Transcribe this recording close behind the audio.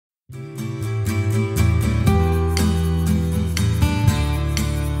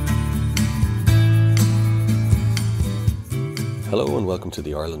Hello and welcome to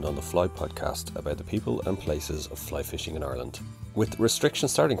the Ireland on the Fly podcast about the people and places of fly fishing in Ireland. With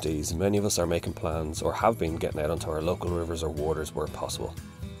restrictions starting to ease, many of us are making plans or have been getting out onto our local rivers or waters where possible.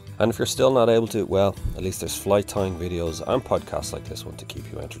 And if you're still not able to, well, at least there's fly tying videos and podcasts like this one to keep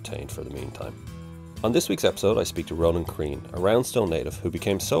you entertained for the meantime. On this week's episode, I speak to Ronan Creane, a Roundstone native who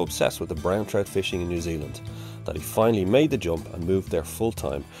became so obsessed with the brown trout fishing in New Zealand that he finally made the jump and moved there full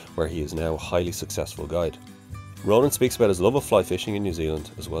time, where he is now a highly successful guide. Ronan speaks about his love of fly fishing in New Zealand,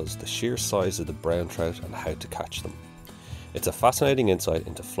 as well as the sheer size of the brown trout and how to catch them. It's a fascinating insight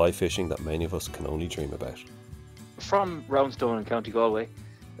into fly fishing that many of us can only dream about. From Roundstone in County Galway,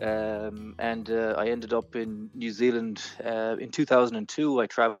 and I ended up in New Zealand in 2002. I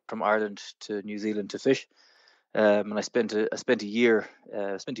travelled from Ireland to New Zealand to fish, and I spent a year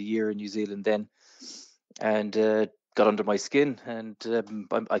in New Zealand then, and got under my skin, and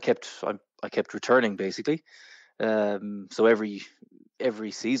I kept returning basically. So every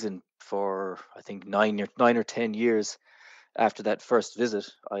season for I think 9 or 10 years after that first visit,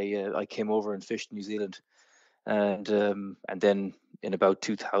 I came over and fished New Zealand, and then in about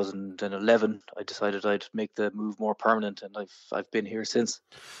 2011, I decided I'd make the move more permanent, and I've been here since.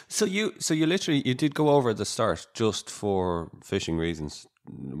 So you literally you did go over at the start just for fishing reasons.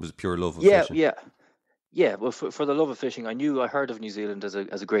 It was pure love of fishing. Yeah. Well, for the love of fishing, I heard of New Zealand as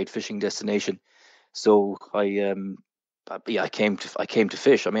a great fishing destination. So I came to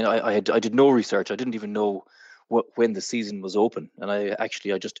fish. I mean, I did no research. I didn't even know when the season was open, and I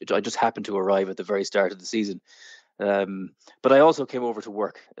just happened to arrive at the very start of the season. But I also came over to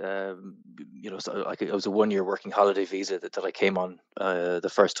work. So it was a 1-year working holiday visa that I came on the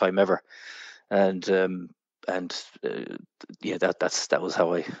first time ever, and that was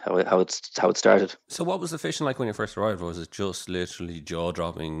how it started. So what was the fishing like when you first arrived? Was it just literally jaw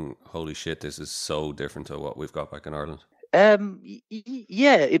dropping? Holy shit, this is so different to what we've got back in Ireland.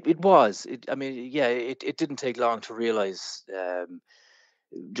 Yeah, it was. It didn't take long to realize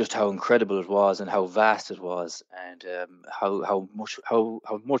just how incredible it was and how vast it was, and how much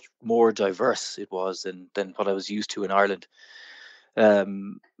more diverse it was than what I was used to in Ireland. I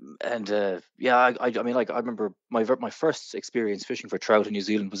remember my first experience fishing for trout in New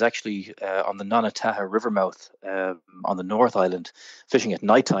Zealand was actually on the Nonataha River mouth on the North Island, fishing at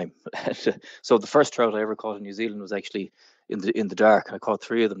nighttime. So the first trout I ever caught in New Zealand was actually in the dark, and I caught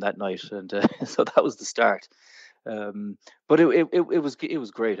 3 of them that night, and so that was the start. But it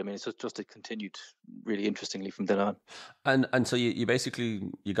was great. I mean, it continued really interestingly from then on. And so you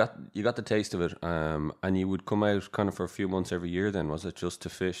basically you got the taste of it, and you would come out kind of for a few months every year. Then was it just to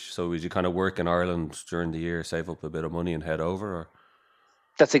fish? So would you kind of work in Ireland during the year, save up a bit of money, and head over? Or?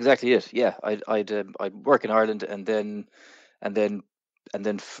 That's exactly it. Yeah, I'd work in Ireland and then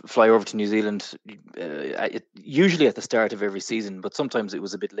fly over to New Zealand. Usually at the start of every season, but sometimes it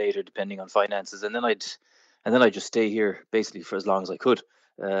was a bit later depending on finances. And then I'd just stay here basically for as long as I could.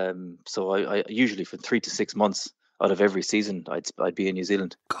 So I usually for 3 to 6 months out of every season, I'd be in New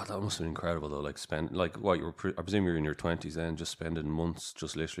Zealand. God, that must have been incredible though. Like I presume you were in your 20s then, just spending months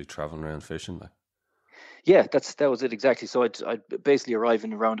just literally traveling around fishing. Like. Yeah, that was it exactly. So I'd basically arrive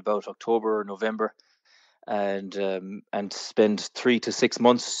in around about October or November, and spend 3 to 6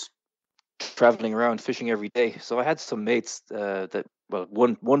 months traveling around fishing every day. So I had some mates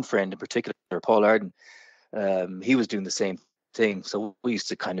one friend in particular, Paul Arden. He was doing the same thing. So we used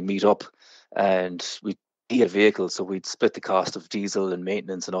to kind of meet up, and he had vehicles, so we'd split the cost of diesel and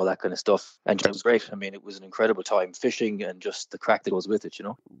maintenance and all that kind of stuff. And it was great. I mean, it was an incredible time fishing and just the crack that goes with it,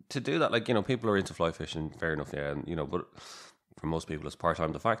 To do that, people are into fly fishing, fair enough, yeah. And, but for most people it's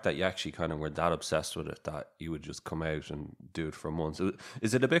part-time. The fact that you actually kind of were that obsessed with it that you would just come out and do it for months.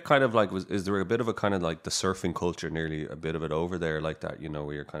 Is it a bit kind of like, is there a bit of a kind of like the surfing culture, nearly a bit of it over there like that,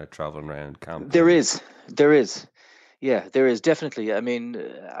 where you're kind of traveling around camping? There is. Yeah, there is definitely. I mean,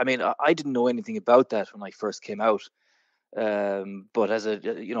 I didn't know anything about that when I first came out, but as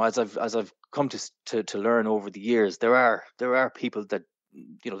I've come to learn over the years, there are people that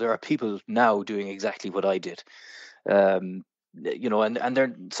there are people now doing exactly what I did, and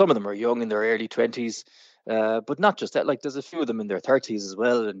they're some of them are young in their early 20s, but not just that. Like there's a few of them in their 30s as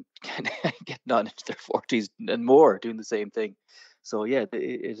well, and getting on into their 40s and more doing the same thing. So yeah,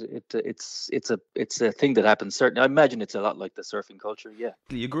 it's a thing that happens. Certainly, I imagine it's a lot like the surfing culture. Yeah.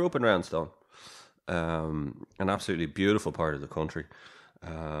 You grew up in Roundstone, an absolutely beautiful part of the country.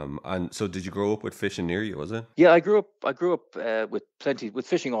 And so, did you grow up with fishing near you? Was it? Yeah, I grew up with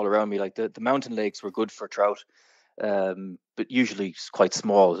fishing all around me. Like the mountain lakes were good for trout, but usually quite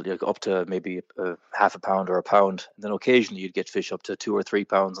small, like up to maybe half a pound or a pound. And then occasionally you'd get fish up to 2 or 3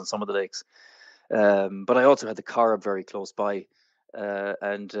 pounds on some of the lakes. But I also had the Corrib very close by.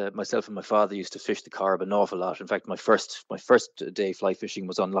 and myself and my father used to fish the Carb an awful lot. In fact, my first day fly fishing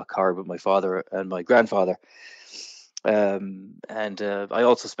was on Loch Carb with my father and my grandfather. And I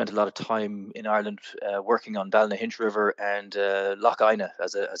also spent a lot of time in Ireland working on Ballynahinch River and Loch Ina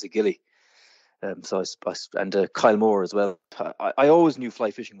as a gilly. And Kyle Moore as well. I always knew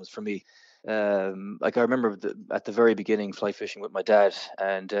fly fishing was for me. Like I remember at the very beginning fly fishing with my dad,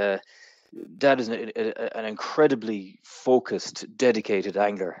 and Dad is an incredibly focused, dedicated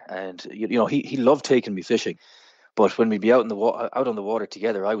angler, and he loved taking me fishing. But when we'd be out on the water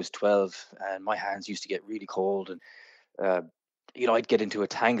together, I was 12, and my hands used to get really cold, and uh, I'd get into a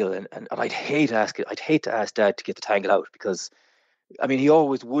tangle, and I'd hate to ask Dad to get the tangle out, because I mean, he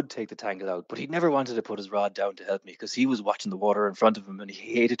always would take the tangle out, but he never wanted to put his rod down to help me, because he was watching the water in front of him and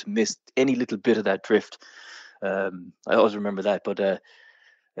he hated to miss any little bit of that drift. I always remember that, uh,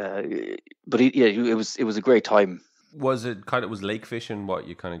 it was a great time. Was lake fishing what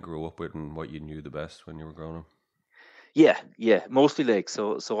you kind of grew up with and what you knew the best when you were growing up? Yeah, mostly lakes.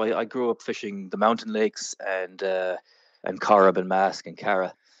 So I grew up fishing the mountain lakes and Corrib and Mask and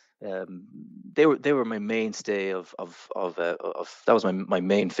Cara. Um, they were my mainstay of that was my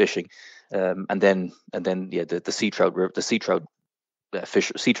main fishing, and then yeah, the sea trout sea trout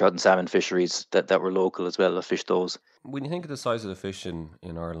and salmon fisheries that were local as well. I fished those. When you think of the size of the fish in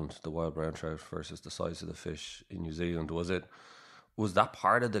Ireland, the wild brown trout versus the size of the fish in New Zealand, was that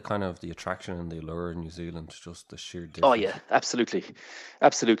part of the kind of the attraction and the allure in New Zealand, just the sheer Oh difference? yeah,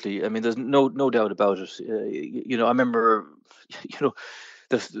 absolutely. I mean, there's no doubt about it. I remember, you know,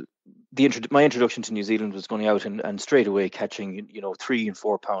 my introduction to New Zealand was going out and straight away catching 3 and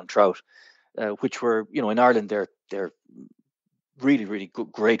 4 pound trout, which were in Ireland they're really really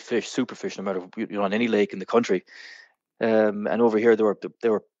great fish, super fish, no matter on any lake in the country. And over here they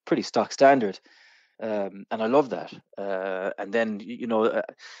were pretty stock standard. And I love that. And then,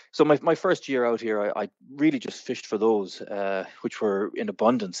 so my first year out here, I really just fished for those, which were in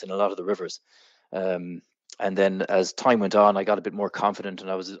abundance in a lot of the rivers. Um, and then as time went on, I got a bit more confident, and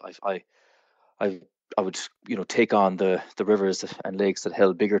I, I would, take on the rivers and lakes that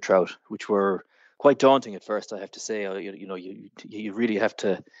held bigger trout, which were quite daunting at first, I have to say. You really have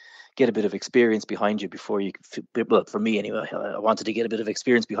to get a bit of experience behind you before you well, for me anyway, I wanted to get a bit of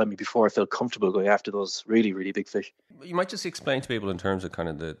experience behind me before I felt comfortable going after those really really big fish. You might just explain to people in terms of kind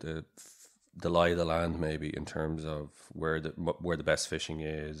of the lie of the land, maybe in terms of where the best fishing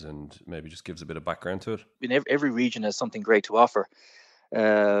is, and maybe just gives a bit of background to it. In every region has something great to offer,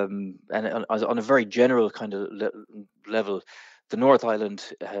 and on a very general kind of level, the North Island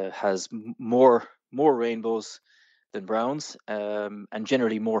has more rainbows than browns, and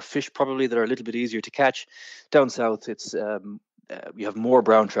generally more fish probably that are a little bit easier to catch. Down south, it's you have more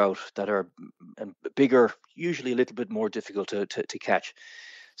brown trout that are bigger, usually a little bit more difficult to catch.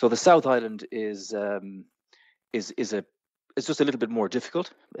 So the South Island is just a little bit more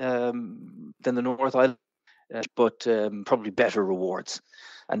difficult than the North Island, but probably better rewards.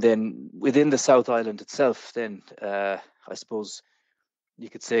 And then within the South Island itself, then I suppose you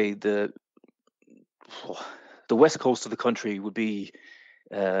could say the west coast of the country would be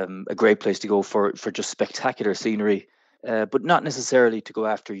a great place to go for just spectacular scenery, but not necessarily to go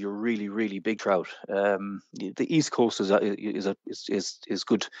after your really really big trout. The east coast is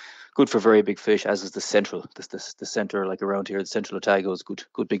good for very big fish, as is the central. The center, like around here, the central Otago is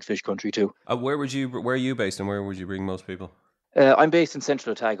good big fish country too. Where are you based, and where would you bring most people? I'm based in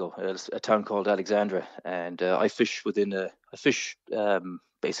central Otago, a town called Alexandra, and I fish I fish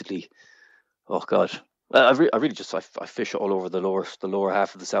basically. Oh God, I really just I fish all over the lower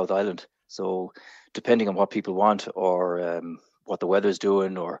half of the South Island. So depending on what people want, or what the weather's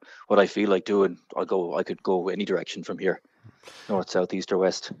doing, or what I feel like doing, I could go any direction from here, north, south, east, or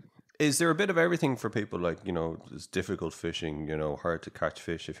west. Is there a bit of everything for people, like, it's difficult fishing, hard to catch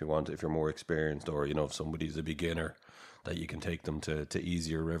fish if you're more experienced, or, if somebody's a beginner, that you can take them to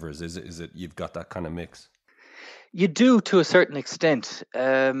easier rivers? Is it you've got that kind of mix? You do, to a certain extent.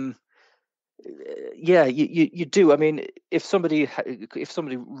 Yeah, you do. I mean, if somebody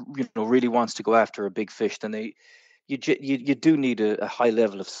really wants to go after a big fish, then you do need a high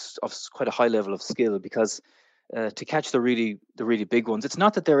level of quite a high level of skill, because to catch the really big ones, it's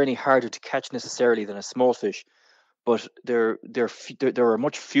not that they're any harder to catch necessarily than a small fish, but there are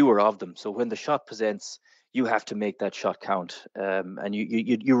much fewer of them. So when the shot presents, you have to make that shot count, and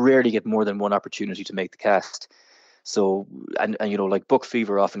you rarely get more than one opportunity to make the cast. So, and like buck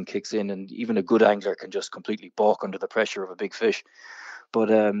fever often kicks in, and even a good angler can just completely balk under the pressure of a big fish. But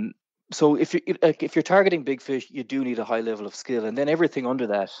so if you're targeting big fish, you do need a high level of skill, and then everything under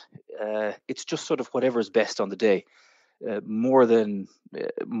that, it's just sort of whatever's best on the day. more than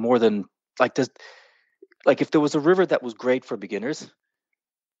like this. Like if there was a river that was great for beginners,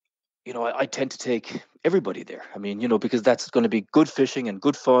 I tend to take everybody there. I mean, because that's going to be good fishing and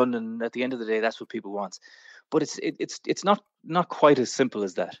good fun, and at the end of the day, that's what people want. But it's not quite as simple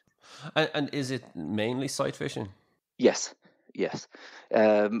as that. And is it mainly sight fishing? Yes, yes,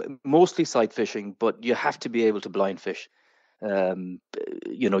 mostly sight fishing, but you have to be able to blind fish. You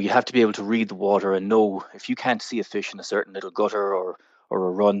have to be able to read the water and know if you can't see a fish in a certain little gutter or a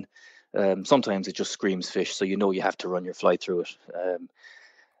run. Sometimes it just screams fish, so you have to run your fly through it.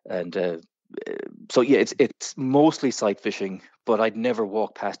 And So yeah, it's mostly sight fishing, but I'd never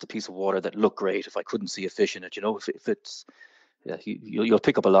walk past a piece of water that looked great if I couldn't see a fish in it. If it's yeah, you'll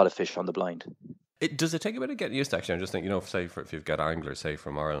pick up a lot of fish on the blind. Does it take a bit of getting used to? Actually, I'm just thinking, say if you've got anglers, say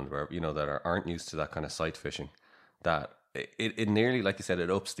from Ireland, where that aren't used to that kind of sight fishing, that it nearly, like you said, it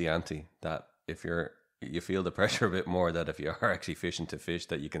ups the ante. That if you feel the pressure a bit more, that if you are actually fishing to fish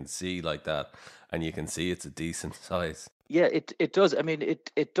that you can see like that, and you can see it's a decent size. Yeah, it does. I mean,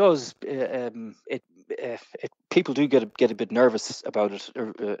 it does. People do get a bit nervous about it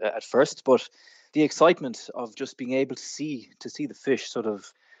at first, but the excitement of just being able to see the fish sort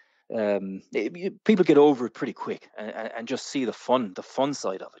of people get over it pretty quick and just see the fun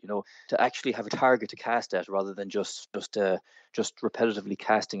side of it. To actually have a target to cast at rather than just repetitively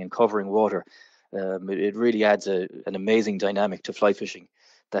casting and covering water. It really adds an amazing dynamic to fly fishing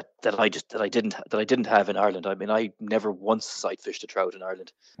that I didn't have in Ireland. I mean, I never once sight fished a trout in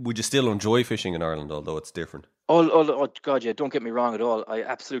Ireland. Would you still enjoy fishing in Ireland, although it's different? Oh God, yeah! Don't get me wrong at all. I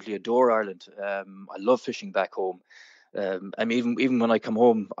absolutely adore Ireland. I love fishing back home. I mean, even when I come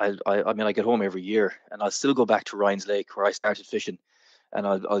home, I mean, I get home every year, and I'll still go back to Ryan's Lake where I started fishing, and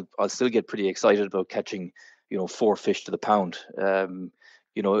I'll still get pretty excited about catching, 4 fish to the pound. And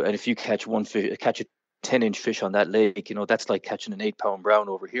if you catch catch a 10-inch fish on that lake, that's like catching an 8-pound brown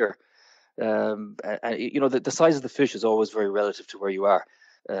over here. And the size of the fish is always very relative to where you are.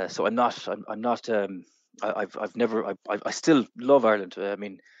 So I'm not. I've never. I still love Ireland. I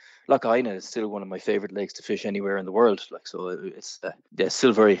mean, Loch Aina is still one of my favorite lakes to fish anywhere in the world. Like, so it's yeah,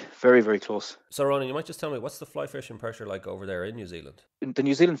 still very, very, very close. So, Ronan, you might just tell me, what's the fly fishing pressure like over there in New Zealand? The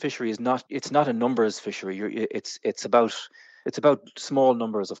New Zealand fishery is not. It's not a numbers fishery. It's about small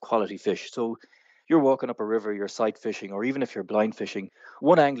numbers of quality fish. So you're walking up a river, you're sight fishing, or even if you're blind fishing,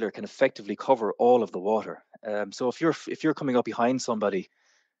 one angler can effectively cover all of the water. So if you're coming up behind somebody,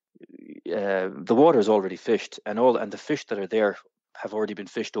 the water is already fished, and the fish that are there have already been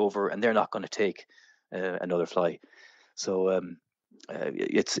fished over, and they're not going to take another fly. So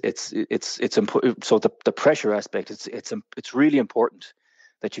it's important. So the pressure aspect, it's really important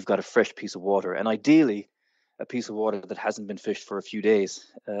that you've got a fresh piece of water, and ideally a piece of water that hasn't been fished for a few days.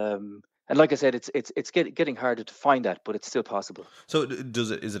 And like I said, it's getting harder to find that, but it's still possible. So,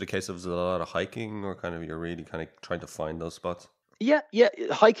 is it a case of there's a lot of hiking, or kind of you're really kind of trying to find those spots? Yeah,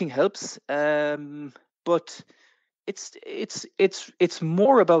 hiking helps, but it's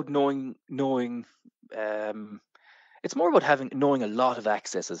more about knowing. Um, it's more about knowing a lot of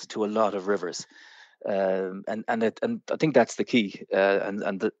accesses to a lot of rivers, and I think that's the key.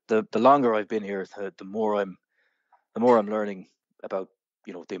 And the longer I've been here, the more I'm learning about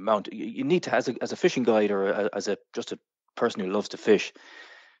the amount you need to, as a fishing guide, or as a just a person who loves to fish,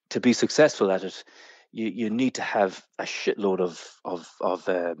 to be successful at it. You need to have a shitload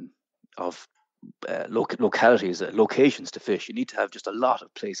of localities, locations to fish. You need to have just a lot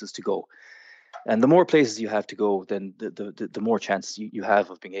of places to go, and the more places you have to go, then the more chance you have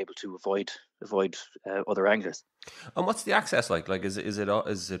of being able to avoid other anglers. And what's the access like? Like, is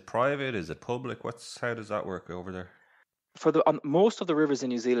it private? Is it public? How does that work over there? Most of the rivers in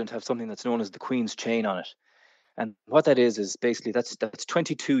New Zealand have something that's known as the Queen's Chain on it, and what that is basically that's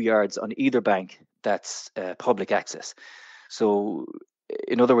 22 yards on either bank. That's public access. So,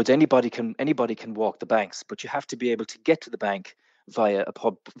 in other words, anybody can walk the banks, but you have to be able to get to the bank via a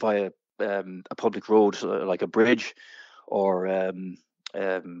public road, like a bridge, or a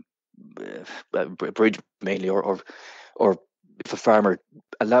bridge mainly, or if a farmer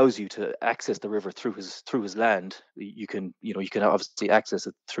allows you to access the river through his land, you can obviously access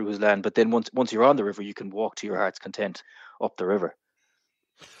it through his land. But then once you're on the river, you can walk to your heart's content up the river.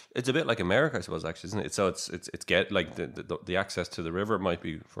 It's a bit like America, I suppose, actually, isn't it? So it's get like the access to the river might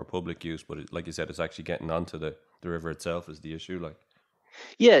be for public use, but like you said, it's actually getting onto the river itself is the issue. Like,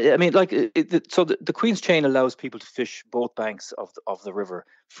 Yeah, I mean, like so the Queen's Chain allows people to fish both banks of the river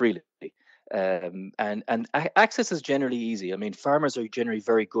freely, and access is generally easy. I mean, farmers are generally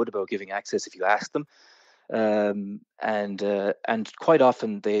very good about giving access if you ask them, and quite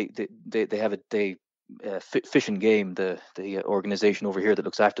often they have Fish and Game, the organization over here that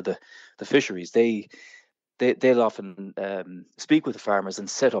looks after the fisheries, they'll often speak with the farmers and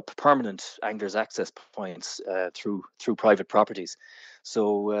set up permanent anglers access points through private properties.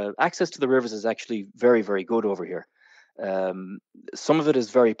 So access to the rivers is actually very, very good over here. Some of it is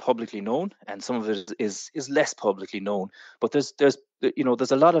very publicly known, and some of it is less publicly known. But there's there's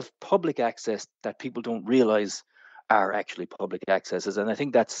a lot of public access that people don't realize are actually public accesses, and I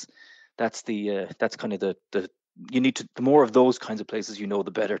think that's kind of the you need to, the more of those kinds of places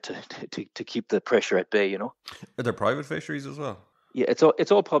the better to keep the pressure at bay. Are there private fisheries as well? Yeah,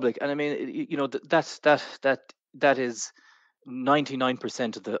 it's all public, and I mean, that is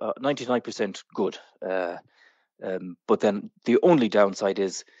 99% of the 99% good. But then the only downside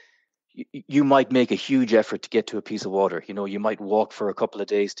is you might make a huge effort to get to a piece of water. You might walk for a couple of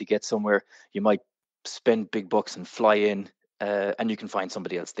days to get somewhere. You might spend big bucks and fly in, and you can find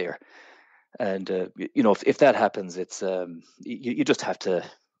somebody else there. And if that happens, it's you just have to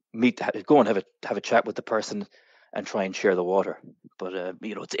go and have a chat with the person and try and share the water. But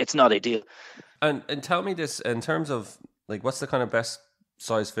it's not ideal. And tell me this in terms of like, what's the kind of best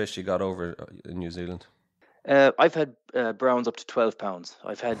size fish you got over in New Zealand? I've had browns up to 12 pounds.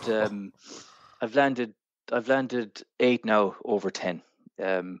 I've landed 8 now over 10.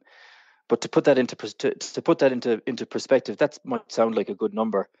 But to put that into perspective, that might sound like a good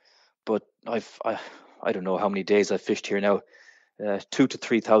number, but I don't know how many days I've fished here now, 2,000 to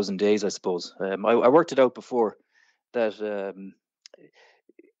 3,000 days, I suppose. I worked it out before that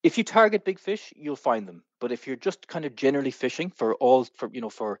if you target big fish, you'll find them. But if you're just kind of generally fishing for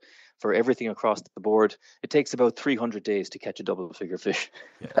everything across the board, it takes about 300 days to catch a double-figure fish.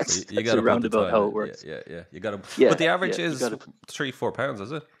 Yeah, that's you got to roundabout how it works. Yeah. You got to. Yeah, but the average is 3-4 pounds,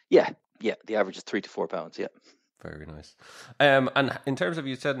 is it? Yeah. The average is 3 to 4 pounds. Yeah. Very nice. And in terms of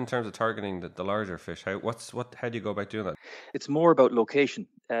targeting the larger fish, how do you go about doing that? It's more about location.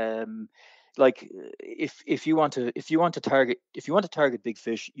 Like if you want to target big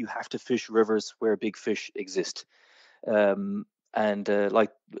fish, you have to fish rivers where big fish exist. And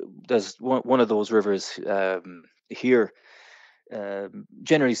like there's one of those rivers here.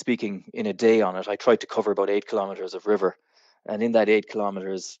 Generally speaking, in a day on it, I tried to cover about 8 kilometers of river, and in that 8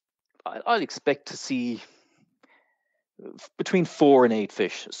 kilometers, I'll expect to see between 4 and 8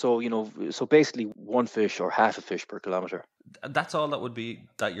 fish. So so basically one fish or half a fish per kilometer. That's all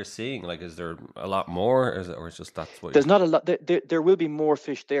that you're seeing. Like, is there a lot more? Or is just that's what? There's not a lot. There will be more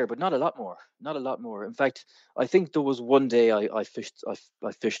fish there, but not a lot more. Not a lot more. In fact, I think there was one day I fished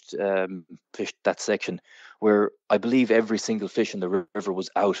that section where I believe every single fish in the river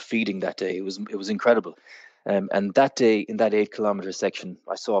was out feeding that day. It was incredible. And that day in that 8 kilometer section,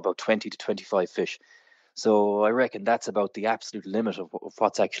 I saw about 20 to 25 fish. So I reckon that's about the absolute limit of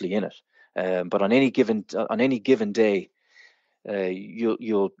what's actually in it. But on any given day,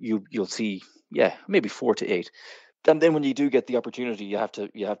 you'll see maybe 4 to 8. And then when you do get the opportunity, you have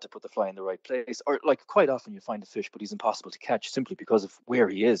to put the fly in the right place. Or like quite often you find a fish, but he's impossible to catch simply because of where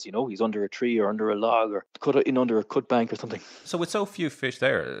he is. He's under a tree or under a log or under a cut bank or something. So with so few fish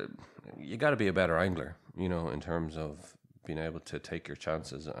there, you got to be a better angler, in terms of being able to take your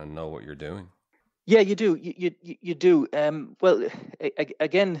chances and know what you're doing. Yeah, you do. You do. Well,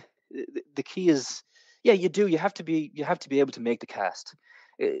 again, the key is, you do. You have to be able to make the cast.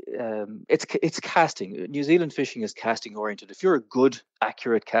 It's casting. New Zealand fishing is casting oriented. If you're a good,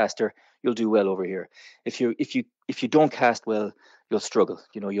 accurate caster, you'll do well over here. If you don't cast well, you'll struggle.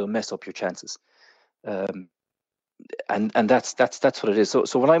 You'll mess up your chances. And that's what it is.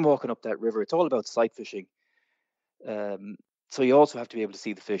 So when I'm walking up that river, it's all about sight fishing. So you also have to be able to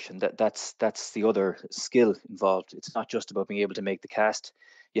see the fish, and that's the other skill involved. It's not just about being able to make the cast.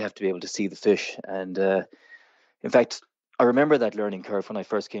 You have to be able to see the fish. And in fact, I remember that learning curve when I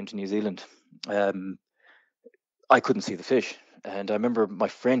first came to New Zealand. I couldn't see the fish, and I remember my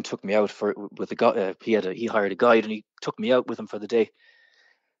friend took me out with a guy. He hired a guide, and he took me out with him for the day.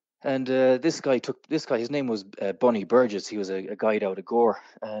 And this guy, his name was Bunny Burgess. He was a guide out of Gore,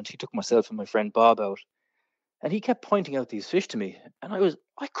 and he took myself and my friend Bob out. And he kept pointing out these fish to me, and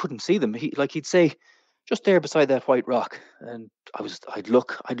I couldn't see them. He'd say, just there beside that white rock, and I'd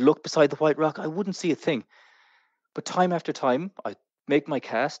look beside the white rock. I wouldn't see a thing. But time after time, I'd make my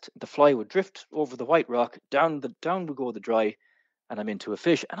cast. The fly would drift over the white rock. Down would go the dry, and I'm into a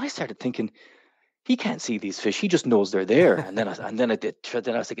fish. And I started thinking, he can't see these fish. He just knows they're there. And then I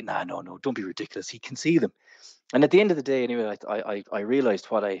was thinking, no, don't be ridiculous. He can see them. And at the end of the day, anyway, I realized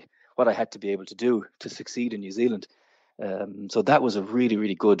what I had to be able to do to succeed in New Zealand. So that was a really,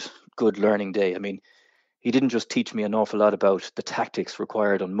 really good learning day. I mean, he didn't just teach me an awful lot about the tactics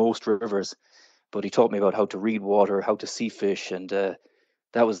required on most rivers, but he taught me about how to read water, how to see fish, and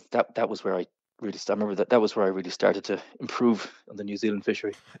that was where I really. I remember that was where I really started to improve on the New Zealand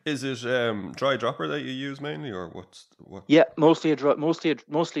fishery. Is it dry dropper that you use mainly, or what? Yeah, mostly a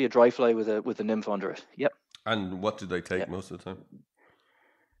dry fly with a nymph under it. Yep. And what do they take Yeah. most of the time?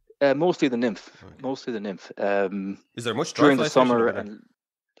 Mostly the nymph. Okay. Mostly the nymph. Is there much dry During fly the fishing summer over there? and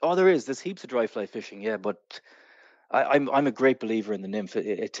there's heaps of dry fly fishing. Yeah, but I'm a great believer in the nymph.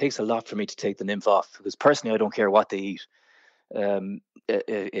 It takes a lot for me to take the nymph off because personally I don't care what they eat.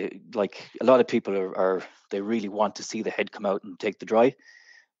 Like a lot of people are they really want to see the head come out and take the dry,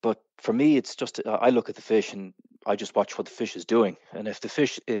 but for me it's just I look at the fish and I just watch what the fish is doing, and if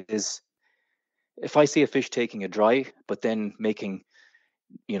I see a fish taking a dry but then making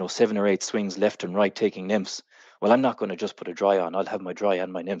 7 or 8 swings left and right taking nymphs, well, I'm not going to just put a dry on. I'll have my dry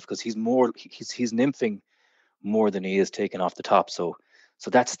and my nymph because he's nymphing more than he is taking off the top. So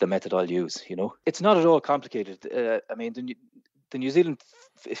that's the method I'll use. It's not at all complicated. I mean, the New Zealand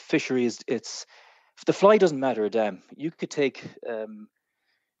fishery it's the fly doesn't matter a damn. You could take a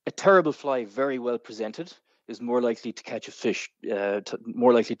terrible fly, very well presented, is more likely to catch a fish, than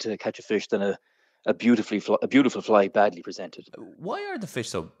a beautiful fly badly presented. Why are the fish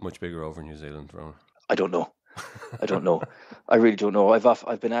so much bigger over in New Zealand, Ronan? I don't know. I don't know. I really don't know.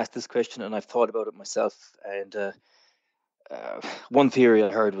 I've been asked this question and I've thought about it myself. And one theory I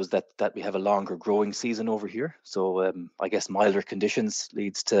heard was that we have a longer growing season over here. So I guess milder conditions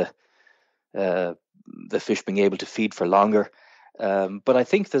leads to the fish being able to feed for longer. But I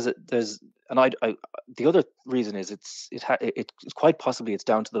think the other reason is it's quite possibly it's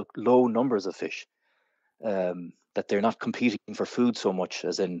down to the low numbers of fish, that they're not competing for food so much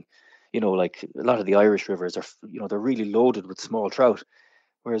as in, like a lot of the Irish rivers are, they're really loaded with small trout,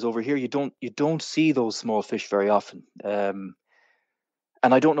 whereas over here you don't see those small fish very often. And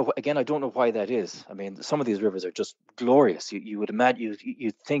I don't know, again, I don't know why that is. I mean, some of these rivers are just glorious. You would imagine,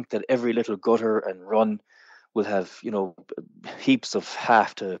 you'd think that every little gutter and run will have, heaps of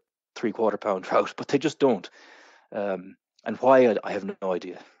half to 3/4 pound trout, but they just don't. And why, I have no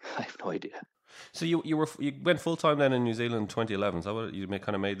idea. I have no idea. So you went full time then in New Zealand in 2011. So you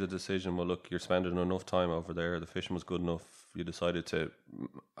kind of made the decision. Well, look, you're spending enough time over there. The fishing was good enough. You decided to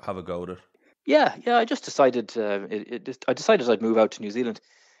have a go at it. Yeah. I just decided. I decided I'd move out to New Zealand.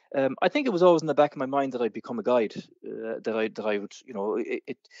 I think it was always in the back of my mind that I'd become a guide. That I would.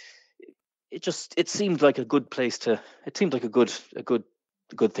 It seemed like a good place to. It seemed like a good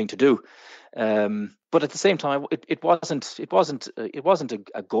thing to do. But at the same time, it wasn't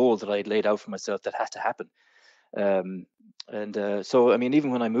a goal that I had laid out for myself that had to happen. So I mean,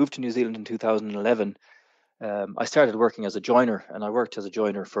 even when I moved to New Zealand in 2011, I started working as a joiner, and I worked as a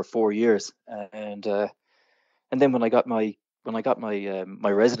joiner for 4 years. And then when I got my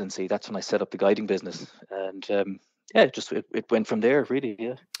my residency, that's when I set up the guiding business. And yeah, it went from there, really.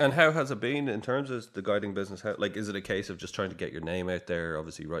 Yeah. And how has it been in terms of the guiding business? How, like, is it a case of just trying to get your name out there?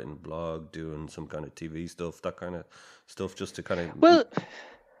 Obviously, writing a blog, doing some kind of TV stuff, that kind of stuff, just to kind of. Well,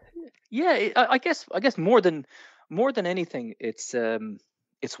 yeah, I guess more than anything, it's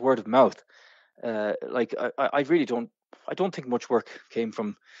word of mouth. Like I really don't. I don't think much work came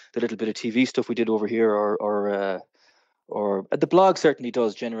from the little bit of TV stuff we did over here, or the blog certainly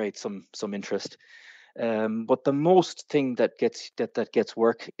does generate some interest. But the most thing that gets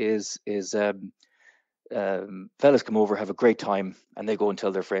work is fellas come over, have a great time, and they go and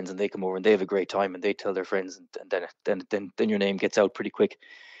tell their friends, and they come over and they have a great time, and they tell their friends, and then your name gets out pretty quick.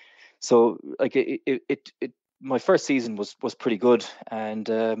 So like my first season was pretty good, and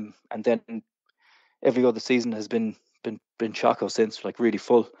then every other season has been choco since, like really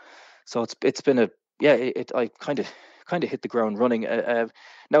full. So it's been I kind of hit the ground running.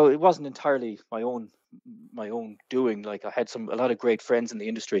 Now it wasn't entirely my own doing. Like I had a lot of great friends in the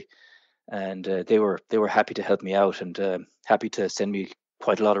industry, and they were happy to help me out, and happy to send me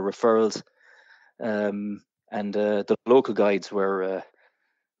quite a lot of referrals. And the local guides were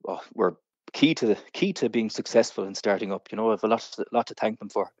key to being successful and starting up. I have a lot to thank them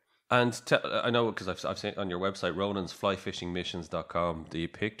for. And I know, because I've seen on your website, ronansflyfishingmissions.com, the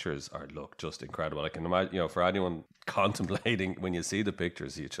pictures look just incredible. I can imagine, for anyone contemplating, when you see the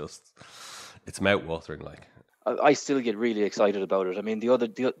pictures, it's mouth watering. Like, I still get really excited about it. I mean, the other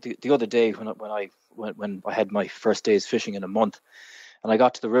day when I had my first day's fishing in a month, and I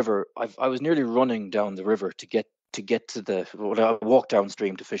got to the river, I was nearly running down the river to get to I walked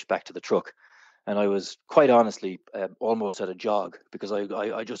downstream to fish back to the truck. And I was quite honestly almost at a jog, because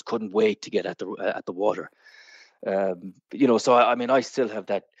I just couldn't wait to get at the water. So I mean, I still have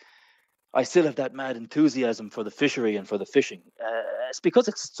that mad enthusiasm for the fishery and for the fishing. It's because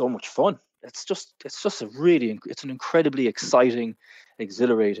it's so much fun. it's an incredibly exciting,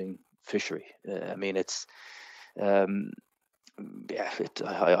 exhilarating fishery. I mean, it's yeah,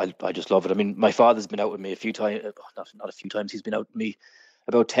 I just love it. I mean, my father's been out with me a few times, not a few times. He's been out with me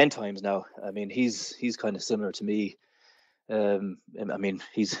about 10 times now. I mean, he's kind of similar to me. I mean,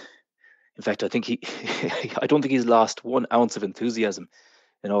 in fact, I think I don't think he's lost 1 ounce of enthusiasm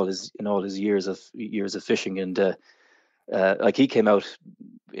in all his years of fishing. And like, he came out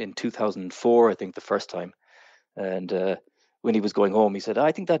in 2004, I think, the first time. And when he was going home, he said,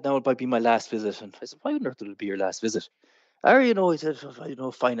 "I think that now might be my last visit." And I said, "Why on earth would it be your last visit?" "Harry, he said,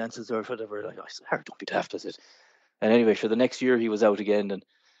 finances or whatever." Like, I said, "Harry, don't be daft," I said. And anyway, so the next year he was out again, and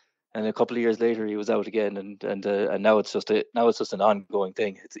a couple of years later he was out again, and now it's just an ongoing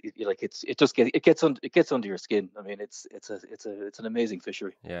thing. It gets under your skin. I mean, it's an amazing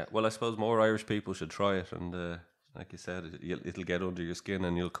fishery. Yeah, well, I suppose more Irish people should try it, and like you said, it'll get under your skin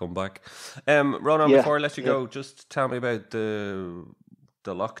and you'll come back. Ronan, before I let you go, just tell me about the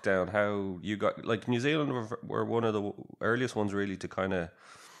lockdown. How you got, like, New Zealand were one of the earliest ones really to kind of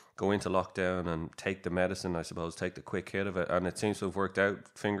go into lockdown and take the medicine, I suppose, take the quick hit of it, and it seems to have worked out.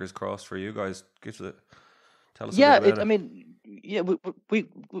 Fingers crossed for you guys. Tell us a bit about it. I mean, we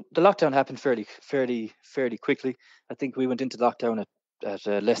the lockdown happened fairly quickly. I think we went into lockdown at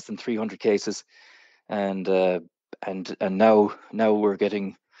less than 300 cases, and now we're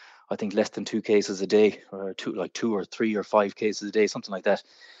getting, I think, less than 2 cases a day, or 2 or 3 or 5 cases a day, something like that.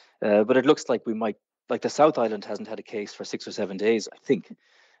 But it looks like we might, like, the South Island hasn't had a case for 6 or 7 days, I think.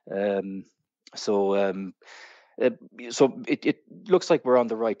 So it looks like we're on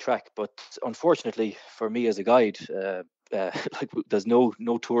the right track. But unfortunately for me as a guide, like, there's no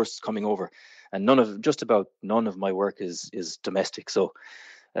tourists coming over, and just about none of my work is domestic. So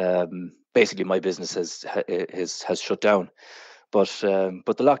basically my business has shut down. But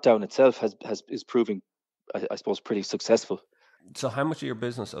the lockdown itself is proving, I suppose, pretty successul. So how much of your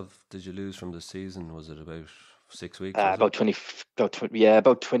business did you lose from the season? Was it about 6 weeks? About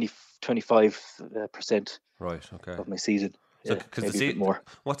 25%. Right. Okay. Of my season. So, because maybe a bit more.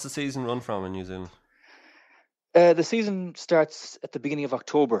 What's the season run from in New Zealand? The season starts at the beginning of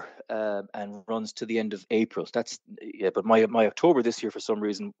October and runs to the end of April. But my October this year, for some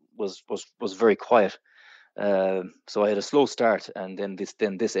reason, was very quiet. So I had a slow start, and then this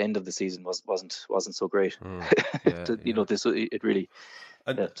end of the season wasn't so great. It really.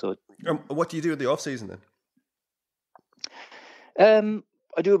 What do you do in the off season then?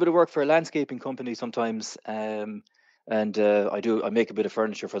 I do a bit of work for a landscaping company sometimes, and I make a bit of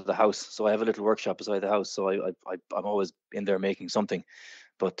furniture for the house. So I have a little workshop beside the house. So I'm always in there making something.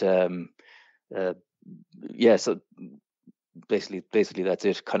 But so basically that's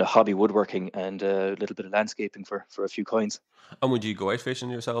it. Kind of hobby woodworking and a little bit of landscaping for a few coins. And would you go out fishing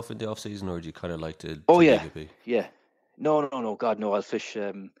yourself in the off season, or do you kind of like to? Yeah. No. God, no. I'll fish.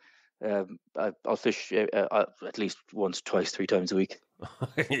 I'll fish at least once, twice, 3 times a week.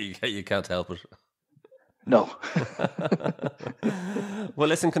 You can't help it. No. Well,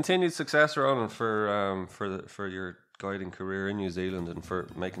 listen, continued success, Ronan, for your guiding career in New Zealand and for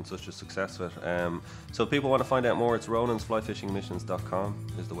making such a success of it. So if people want to find out more, it's ronansflyfishingmissions.com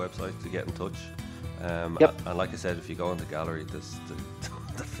is the website to get in touch. Yep. And like I said, if you go on the gallery, the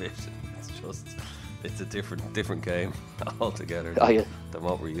fish, it's a different game altogether than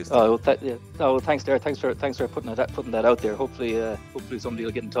what we're used to. Thanks, there. Thanks for putting that out there. Hopefully somebody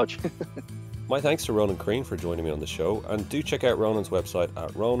will get in touch. My thanks to Ronan Creane for joining me on the show, and do check out Ronan's website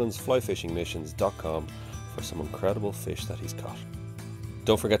at ronansflyfishingmissions.com for some incredible fish that he's caught.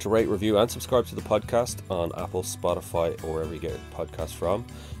 Don't forget to rate, review and subscribe to the podcast on Apple, Spotify, or wherever you get your podcasts from.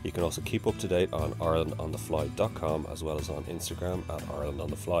 You can also keep up to date on IrelandOnTheFly.com as well as on Instagram at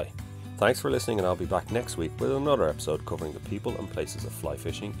IrelandOnTheFly. Thanks for listening, and I'll be back next week with another episode covering the people and places of fly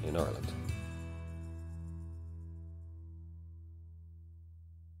fishing in Ireland.